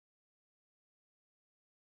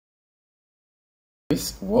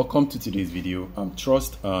Guys, welcome to today's video. I'm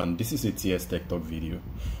Trust and this is a TS Tech Talk video.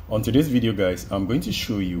 On today's video guys, I'm going to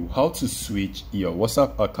show you how to switch your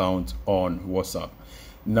WhatsApp account on WhatsApp.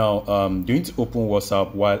 Now I'm going to open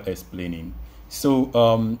WhatsApp while explaining.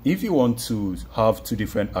 So if you want to have two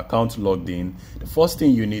different accounts logged in, the first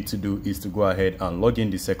thing you need to do is to go ahead and log in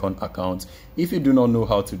the second account. If you do not know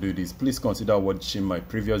how to do this, please consider watching my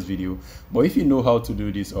previous video. But if you know how to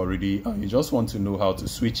do this already and you just want to know how to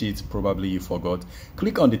switch it, probably you forgot,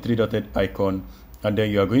 click on the three-dotted icon and then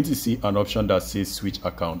you are going to see an option that says switch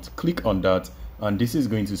account. Click on that and this is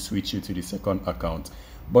going to switch you to the second account.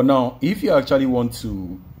 But now if you actually want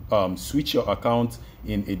to switch your account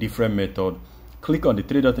in a different method, click on the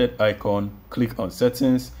three-dotted icon, click on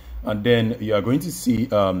settings, and then you are going to see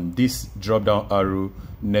this drop down arrow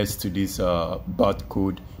next to this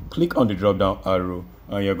barcode. Click on the drop down arrow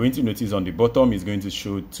and you're going to notice on the bottom is going to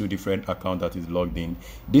show two different accounts that is logged in.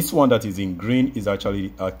 This one that is in green is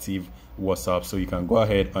actually active WhatsApp, so you can go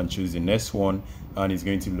ahead and choose the next one and it's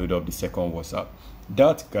going to load up the second WhatsApp.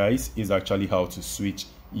 That guys is actually how to switch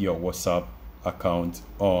your WhatsApp account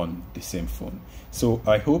on the same phone. So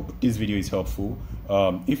I hope this video is helpful.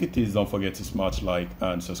 If it is, don't forget to smash like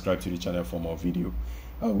and subscribe to the channel for more video.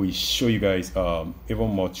 I will show you guys even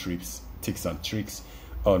more tips and tricks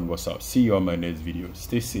on WhatsApp. See you on my next video.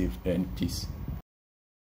 Stay safe and peace.